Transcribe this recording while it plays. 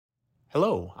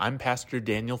Hello, I'm Pastor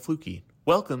Daniel Fluke.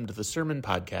 Welcome to the Sermon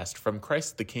Podcast from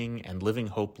Christ the King and Living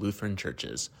Hope Lutheran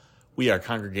Churches. We are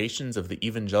congregations of the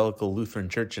Evangelical Lutheran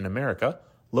Church in America,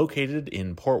 located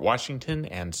in Port Washington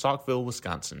and Saukville,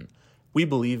 Wisconsin. We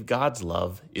believe God's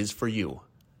love is for you.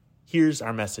 Here's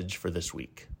our message for this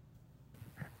week.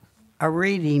 A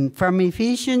reading from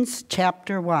Ephesians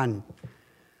chapter 1.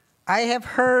 I have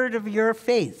heard of your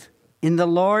faith in the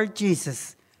Lord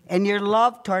Jesus and your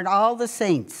love toward all the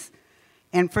saints.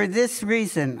 And for this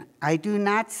reason, I do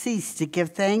not cease to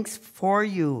give thanks for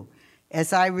you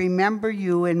as I remember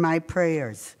you in my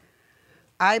prayers.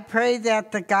 I pray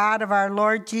that the God of our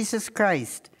Lord Jesus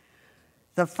Christ,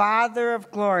 the Father of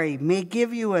glory, may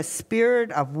give you a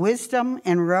spirit of wisdom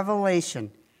and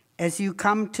revelation as you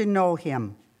come to know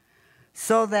him,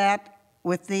 so that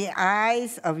with the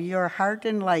eyes of your heart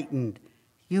enlightened,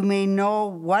 you may know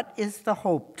what is the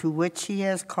hope to which he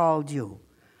has called you.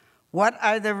 What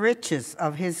are the riches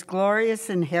of his glorious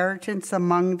inheritance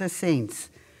among the saints?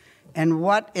 And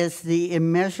what is the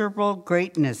immeasurable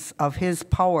greatness of his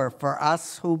power for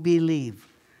us who believe,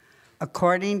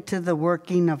 according to the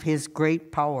working of his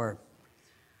great power?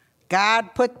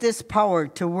 God put this power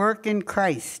to work in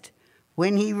Christ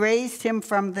when he raised him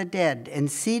from the dead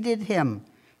and seated him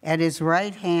at his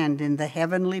right hand in the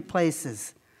heavenly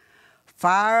places,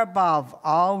 far above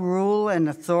all rule and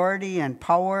authority and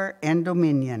power and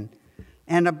dominion,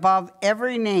 and above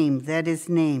every name that is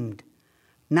named,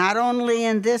 not only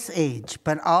in this age,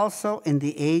 but also in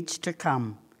the age to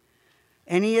come.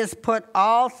 And he has put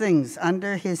all things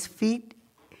under his feet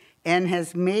and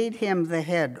has made him the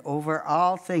head over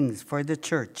all things for the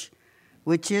church,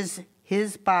 which is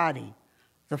his body,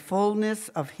 the fullness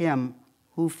of him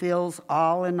who fills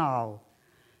all in all.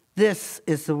 This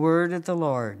is the word of the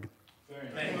Lord.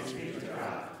 Thanks be to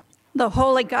God. The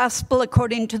Holy Gospel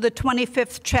according to the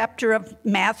 25th chapter of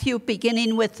Matthew,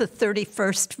 beginning with the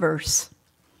 31st verse.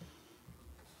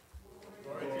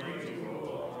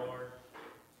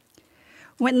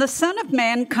 When the Son of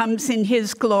Man comes in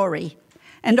his glory,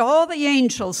 and all the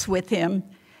angels with him,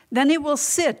 then he will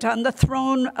sit on the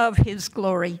throne of his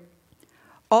glory.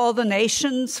 All the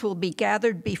nations will be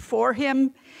gathered before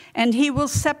him, and he will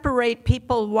separate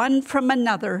people one from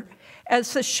another,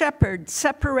 as the shepherd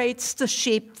separates the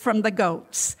sheep from the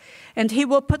goats. And he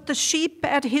will put the sheep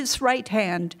at his right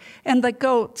hand and the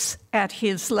goats at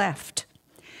his left.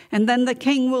 And then the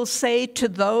king will say to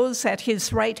those at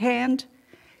his right hand,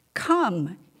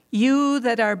 "Come, you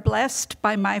that are blessed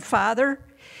by my Father,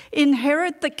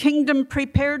 inherit the kingdom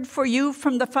prepared for you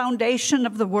from the foundation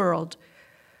of the world.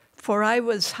 For I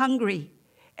was hungry,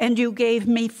 and you gave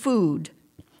me food.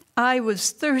 I was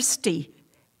thirsty,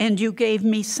 and you gave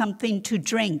me something to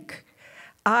drink.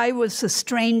 I was a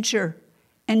stranger,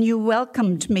 and you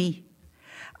welcomed me.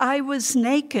 I was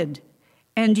naked,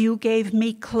 and you gave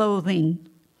me clothing.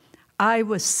 I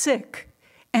was sick,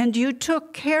 and you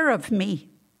took care of me.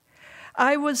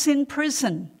 I was in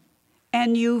prison,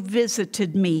 and you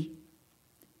visited me."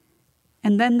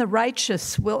 And then the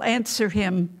righteous will answer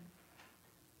him,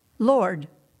 "Lord,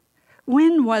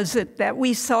 when was it that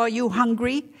we saw you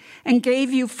hungry and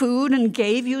gave you food and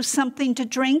gave you something to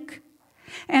drink?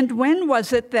 And when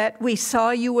was it that we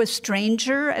saw you a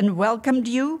stranger and welcomed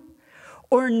you,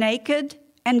 or naked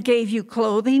and gave you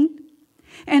clothing?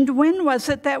 And when was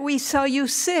it that we saw you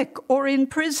sick or in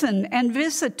prison and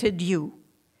visited you?"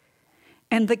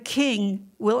 And the king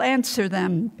will answer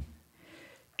them,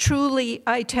 "Truly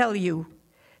I tell you,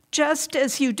 just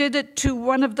as you did it to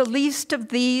one of the least of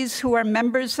these who are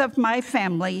members of my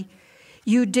family,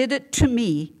 you did it to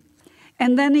me."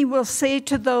 And then he will say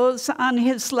to those on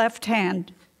his left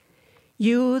hand,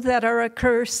 "You that are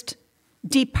accursed,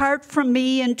 depart from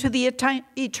me into the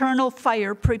eternal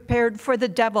fire prepared for the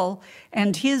devil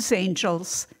and his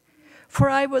angels. For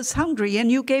I was hungry,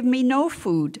 and you gave me no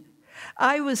food.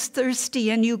 I was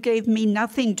thirsty, and you gave me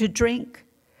nothing to drink.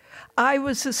 I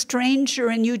was a stranger,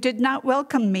 and you did not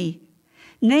welcome me.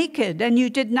 Naked, and you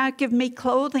did not give me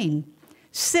clothing.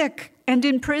 Sick and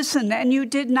in prison, and you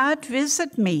did not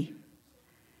visit me."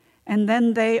 And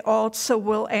then they also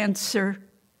will answer,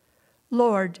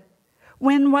 "Lord,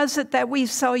 when was it that we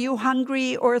saw you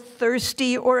hungry or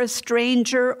thirsty or a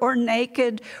stranger or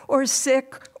naked or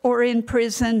sick or in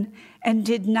prison and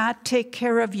did not take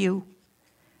care of you?"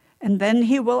 And then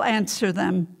he will answer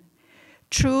them,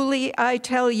 "Truly I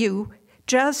tell you,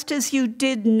 just as you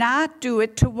did not do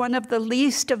it to one of the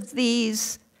least of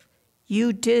these,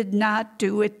 you did not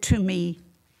do it to me."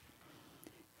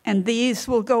 And these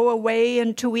will go away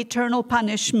into eternal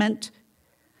punishment,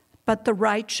 but the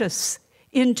righteous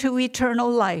into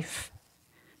eternal life.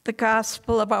 The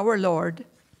gospel of our Lord.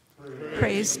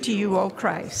 Praise to you, O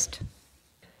Christ.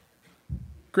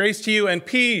 Grace to you and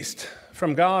peace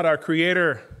from God, our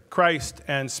Creator, Christ,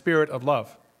 and Spirit of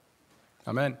love.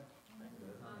 Amen.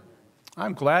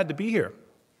 I'm glad to be here.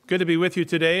 Good to be with you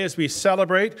today as we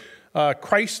celebrate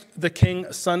Christ the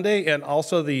King Sunday and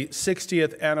also the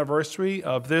 60th anniversary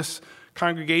of this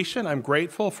congregation. I'm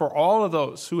grateful for all of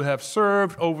those who have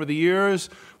served over the years,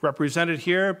 represented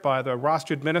here by the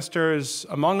rostered ministers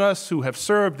among us who have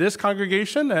served this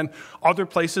congregation and other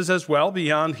places as well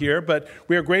beyond here. But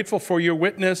we are grateful for your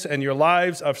witness and your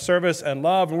lives of service and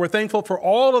love. And we're thankful for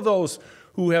all of those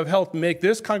who have helped make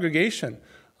this congregation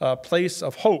a place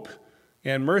of hope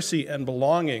and mercy and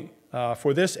belonging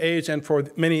for this age and for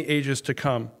many ages to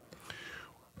come.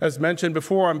 As mentioned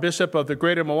before, I'm Bishop of the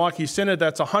Greater Milwaukee Synod.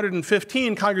 That's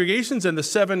 115 congregations in the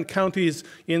 7 counties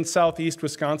in southeast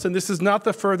Wisconsin. This is not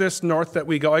the furthest north that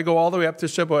we go. I go all the way up to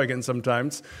Sheboygan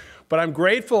sometimes. But I'm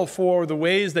grateful for the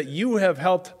ways that you have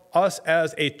helped us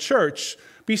as a church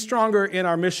be stronger in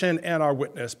our mission and our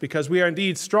witness, because we are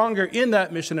indeed stronger in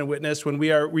that mission and witness when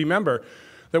we remember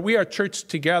that we are church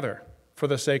together for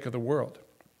the sake of the world.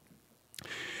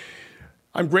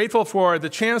 I'm grateful for the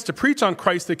chance to preach on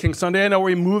Christ the King Sunday. I know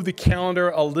we moved the calendar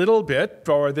a little bit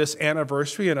for this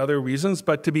anniversary and other reasons,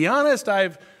 but to be honest,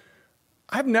 I've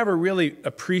never really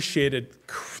appreciated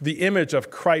the image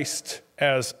of Christ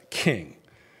as king.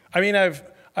 I mean,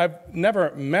 I've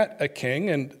never met a king,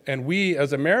 and we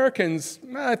as Americans,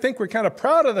 I think we're kind of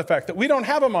proud of the fact that we don't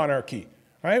have a monarchy,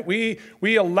 right? We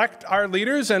elect our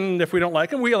leaders, and if we don't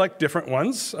like them, we elect different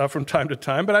ones from time to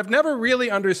time, but I've never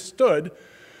really understood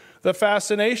the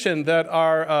fascination that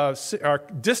our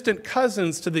distant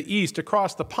cousins to the east,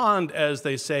 across the pond, as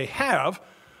they say, have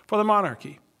for the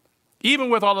monarchy. Even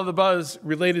with all of the buzz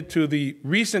related to the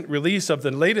recent release of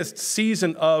the latest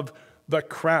season of The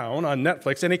Crown on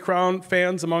Netflix. Any Crown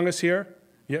fans among us here?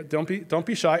 Yeah, don't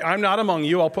be shy. I'm not among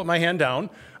you. I'll put my hand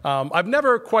down. I've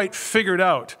never quite figured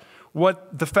out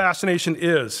what the fascination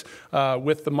is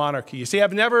with the monarchy. You see,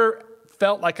 I've never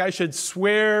felt like I should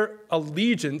swear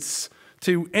allegiance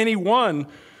to anyone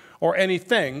or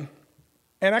anything.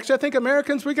 And actually, I think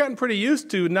Americans, we've gotten pretty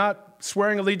used to not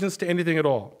swearing allegiance to anything at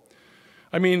all.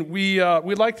 I mean, we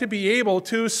like to be able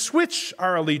to switch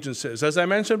our allegiances. As I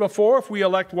mentioned before, if we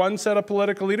elect one set of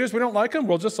political leaders, we don't like them,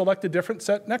 we'll just elect a different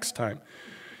set next time.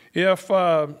 If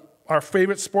our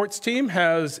favorite sports team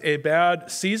has a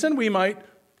bad season, we might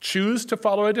choose to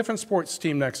follow a different sports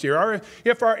team next year. Or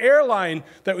if our airline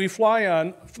that we fly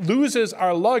on loses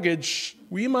our luggage,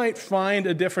 we might find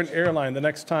a different airline the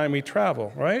next time we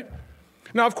travel, right?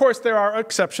 Now, of course, there are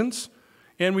exceptions,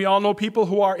 and we all know people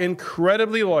who are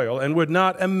incredibly loyal and would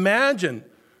not imagine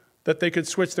that they could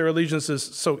switch their allegiances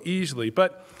so easily.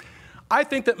 But I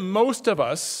think that most of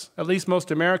us, at least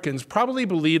most Americans, probably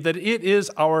believe that it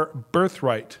is our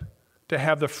birthright to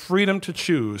have the freedom to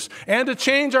choose and to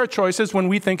change our choices when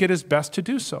we think it is best to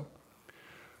do so.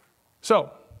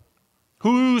 So,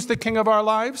 who's the king of our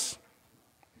lives?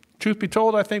 Truth be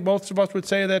told, I think most of us would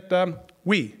say that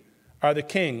we are the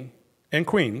king and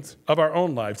queens of our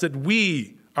own lives, that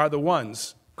we are the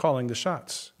ones calling the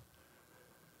shots.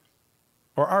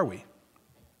 Or are we?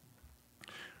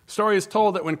 Story is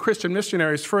told that when Christian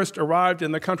missionaries first arrived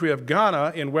in the country of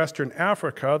Ghana in Western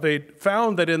Africa, they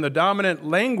found that in the dominant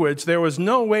language there was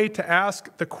no way to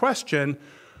ask the question,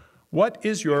 "What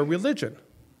is your religion?"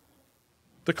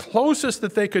 The closest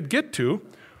that they could get to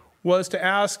was to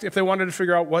ask, if they wanted to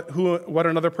figure out what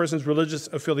another person's religious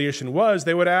affiliation was,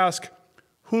 they would ask,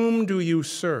 "Whom do you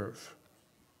serve?"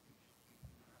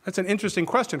 That's an interesting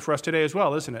question for us today as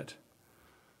well, isn't it?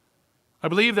 I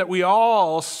believe that we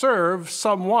all serve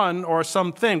someone or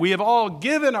something. We have all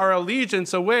given our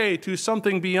allegiance away to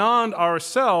something beyond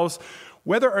ourselves,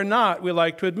 whether or not we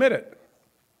like to admit it.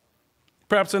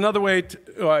 Perhaps another way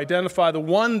to identify the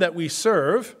one that we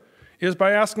serve is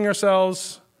by asking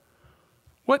ourselves,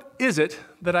 what is it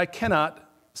that I cannot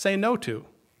say no to?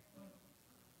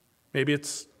 Maybe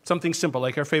it's something simple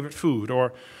like our favorite food,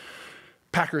 or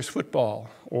Packers football,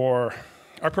 or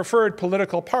our preferred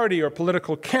political party or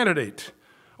political candidate,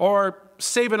 or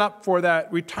saving up for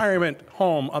that retirement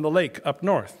home on the lake up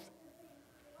north.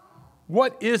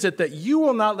 What is it that you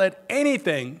will not let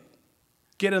anything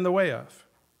get in the way of?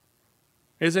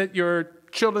 Is it your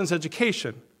children's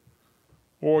education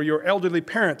or your elderly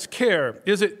parents' care?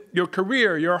 Is it your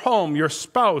career, your home, your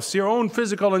spouse, your own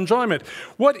physical enjoyment?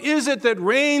 What is it that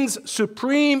reigns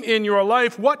supreme in your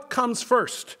life? What comes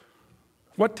first?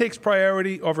 What takes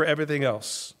priority over everything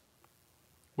else?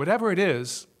 Whatever it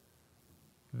is,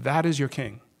 that is your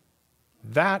king.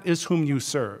 That is whom you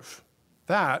serve.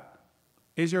 That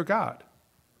is your God.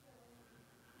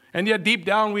 And yet deep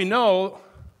down we know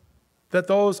that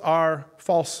those are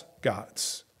false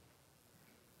gods.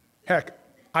 Heck,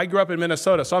 I grew up in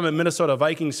Minnesota, so I'm a Minnesota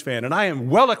Vikings fan, and I am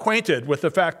well acquainted with the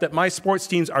fact that my sports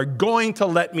teams are going to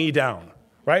let me down,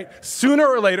 right? Sooner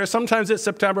or later, sometimes it's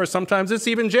September, sometimes it's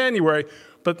even January,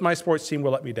 but my sports team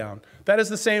will let me down. That is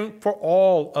the same for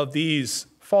all of these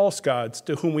false gods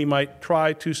to whom we might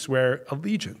try to swear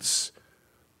allegiance.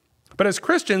 But as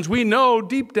Christians, we know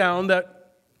deep down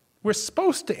that we're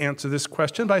supposed to answer this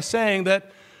question by saying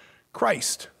that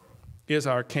Christ is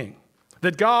our King,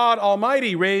 that God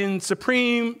Almighty reigns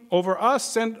supreme over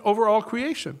us and over all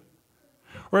creation.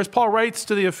 Or as Paul writes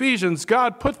to the Ephesians,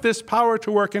 God put this power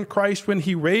to work in Christ when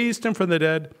he raised him from the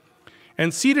dead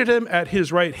and seated him at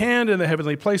his right hand in the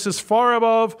heavenly places, far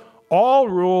above all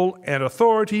rule and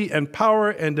authority and power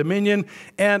and dominion,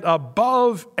 and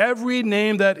above every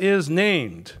name that is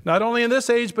named, not only in this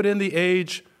age, but in the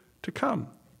age to come.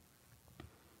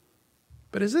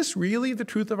 But is this really the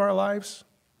truth of our lives?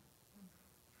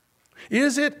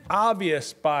 Is it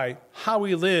obvious by how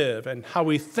we live and how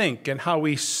we think and how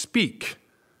we speak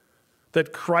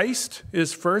that Christ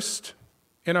is first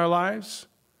in our lives?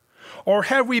 Or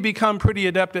have we become pretty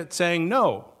adept at saying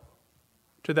no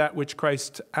to that which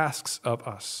Christ asks of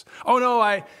us? Oh no,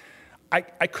 I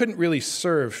couldn't really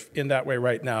serve in that way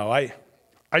right now. I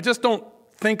just don't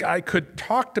think I could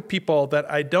talk to people that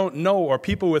I don't know or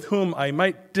people with whom I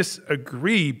might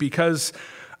disagree because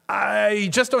I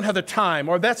just don't have the time,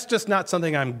 or that's just not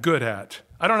something I'm good at.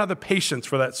 I don't have the patience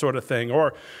for that sort of thing.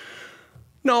 Or,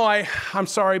 no, I'm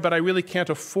sorry, but I really can't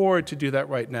afford to do that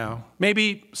right now.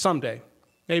 Maybe someday.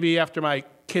 Maybe after my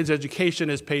kid's education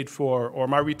is paid for, or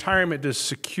my retirement is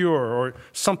secure, or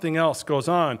something else goes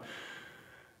on.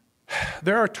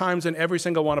 There are times in every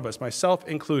single one of us, myself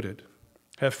included,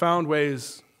 have found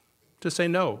ways to say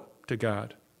no to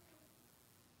God.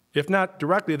 If not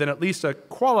directly, then at least a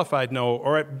qualified no,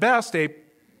 or at best a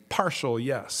partial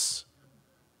yes.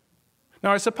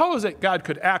 Now, I suppose that God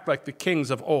could act like the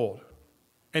kings of old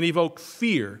and evoke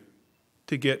fear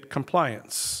to get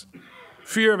compliance,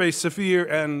 fear of a severe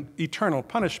and eternal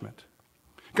punishment.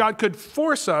 God could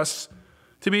force us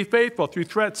to be faithful through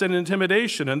threats and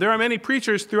intimidation. And there are many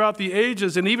preachers throughout the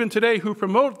ages and even today who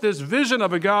promote this vision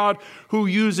of a God who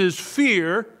uses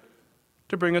fear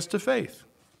to bring us to faith.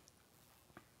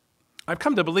 I've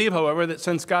come to believe, however, that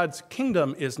since God's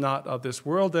kingdom is not of this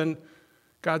world, then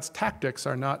God's tactics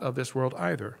are not of this world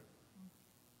either.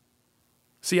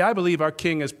 See, I believe our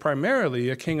king is primarily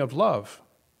a king of love,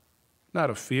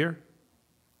 not of fear.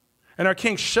 And our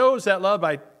king shows that love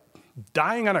by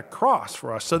dying on a cross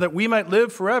for us so that we might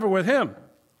live forever with him.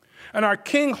 And our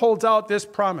king holds out this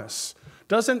promise,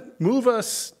 doesn't move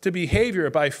us to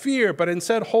behavior by fear, but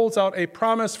instead holds out a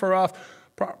promise for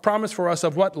us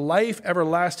of what life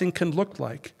everlasting can look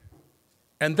like.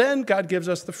 And then God gives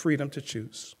us the freedom to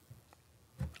choose.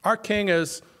 Our king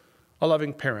is a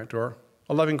loving parent, or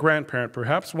a loving grandparent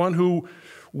perhaps, one who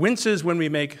winces when we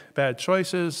make bad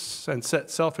choices and set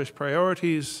selfish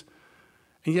priorities,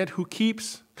 and yet who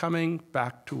keeps coming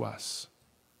back to us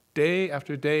day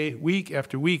after day, week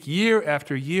after week, year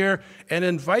after year, and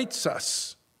invites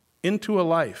us into a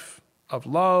life of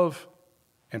love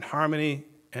and harmony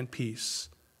and peace.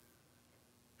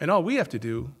 And all we have to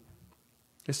do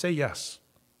is say yes.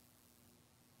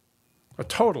 A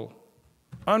total,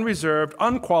 unreserved,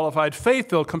 unqualified,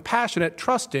 faithful, compassionate,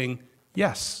 trusting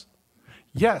yes.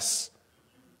 Yes,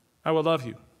 I will love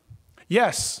you.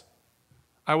 Yes,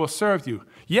 I will serve you.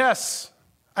 Yes,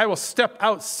 I will step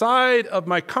outside of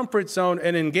my comfort zone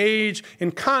and engage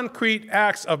in concrete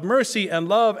acts of mercy and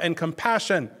love and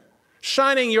compassion,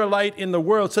 shining your light in the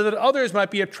world so that others might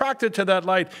be attracted to that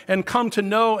light and come to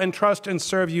know and trust and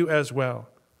serve you as well.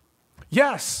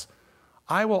 Yes,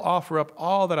 I will offer up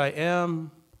all that I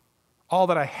am, all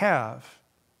that I have,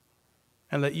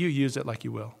 and let you use it like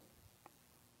you will.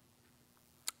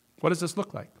 What does this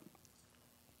look like?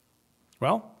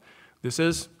 Well, this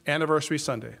is Anniversary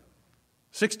Sunday.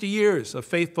 60 years of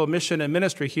faithful mission and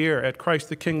ministry here at Christ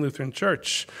the King Lutheran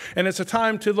Church. And it's a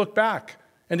time to look back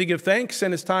and to give thanks,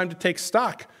 and it's time to take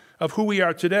stock of who we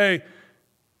are today.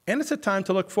 And it's a time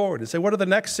to look forward and say, what are the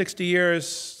next 60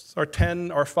 years, or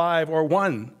 10, or 5, or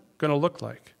 1 going to look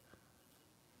like?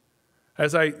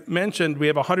 As I mentioned, we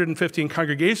have 115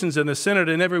 congregations in the Synod,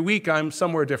 and every week I'm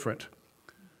somewhere different,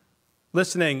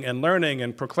 listening and learning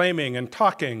and proclaiming and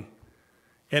talking.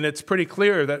 And it's pretty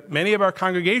clear that many of our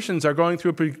congregations are going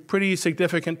through a pretty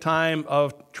significant time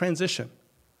of transition.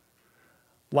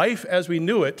 Life as we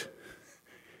knew it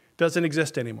doesn't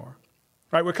exist anymore.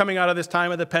 Right? We're coming out of this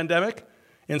time of the pandemic,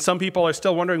 and some people are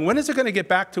still wondering, when is it going to get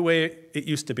back to the way it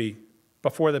used to be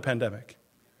before the pandemic?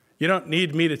 You don't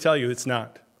need me to tell you it's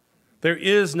not. There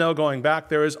is no going back.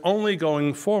 There is only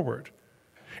going forward.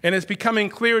 And it's becoming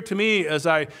clear to me as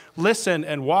I listen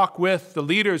and walk with the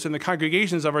leaders and the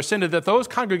congregations of our synod that those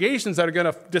congregations that are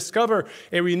going to discover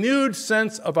a renewed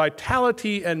sense of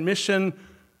vitality and mission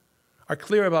are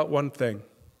clear about one thing: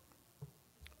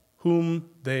 whom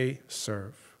they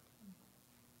serve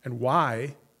and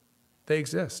why they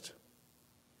exist.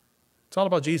 It's all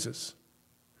about Jesus.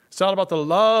 It's all about the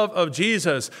love of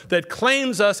Jesus that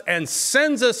claims us and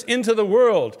sends us into the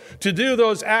world to do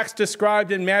those acts described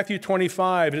in Matthew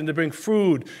 25 and to bring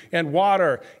food and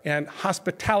water and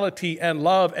hospitality and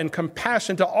love and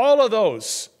compassion to all of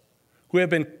those who have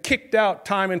been kicked out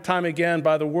time and time again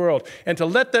by the world, and to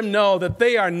let them know that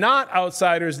they are not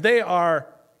outsiders, they are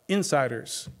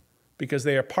insiders, because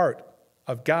they are part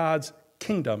of God's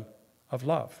kingdom of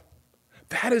love.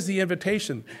 That is the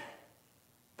invitation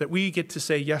that we get to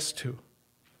say yes to,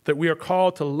 that we are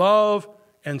called to love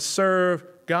and serve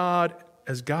God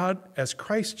as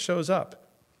Christ shows up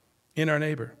in our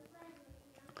neighbor.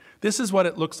 This is what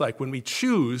it looks like when we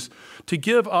choose to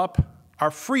give up our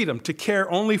freedom to care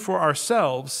only for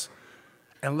ourselves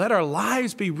and let our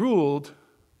lives be ruled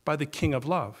by the King of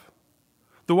love,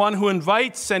 the one who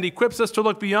invites and equips us to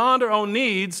look beyond our own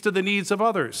needs to the needs of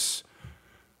others.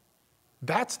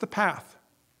 That's the path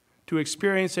to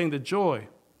experiencing the joy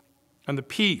and the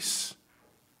peace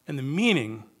and the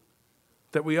meaning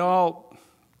that we all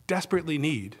desperately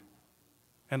need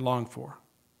and long for.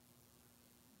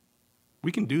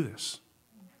 We can do this.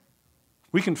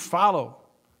 We can follow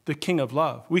the King of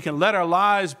love. We can let our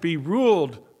lives be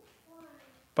ruled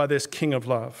by this King of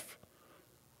love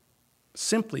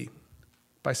simply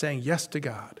by saying yes to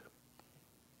God,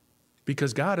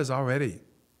 because God has already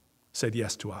said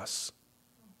yes to us.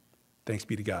 Thanks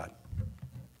be to God.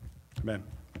 Amen.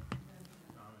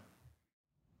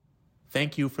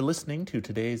 Thank you for listening to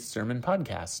today's sermon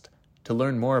podcast. To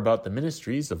learn more about the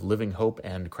ministries of Living Hope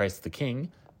and Christ the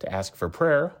King, to ask for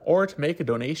prayer, or to make a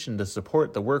donation to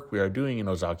support the work we are doing in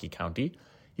Ozaukee County,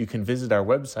 you can visit our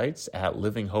websites at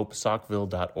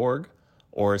livinghopesaukville.org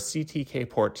or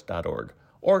ctkport.org,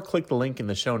 or click the link in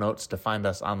the show notes to find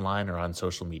us online or on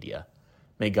social media.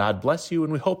 May God bless you,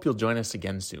 and we hope you'll join us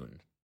again soon.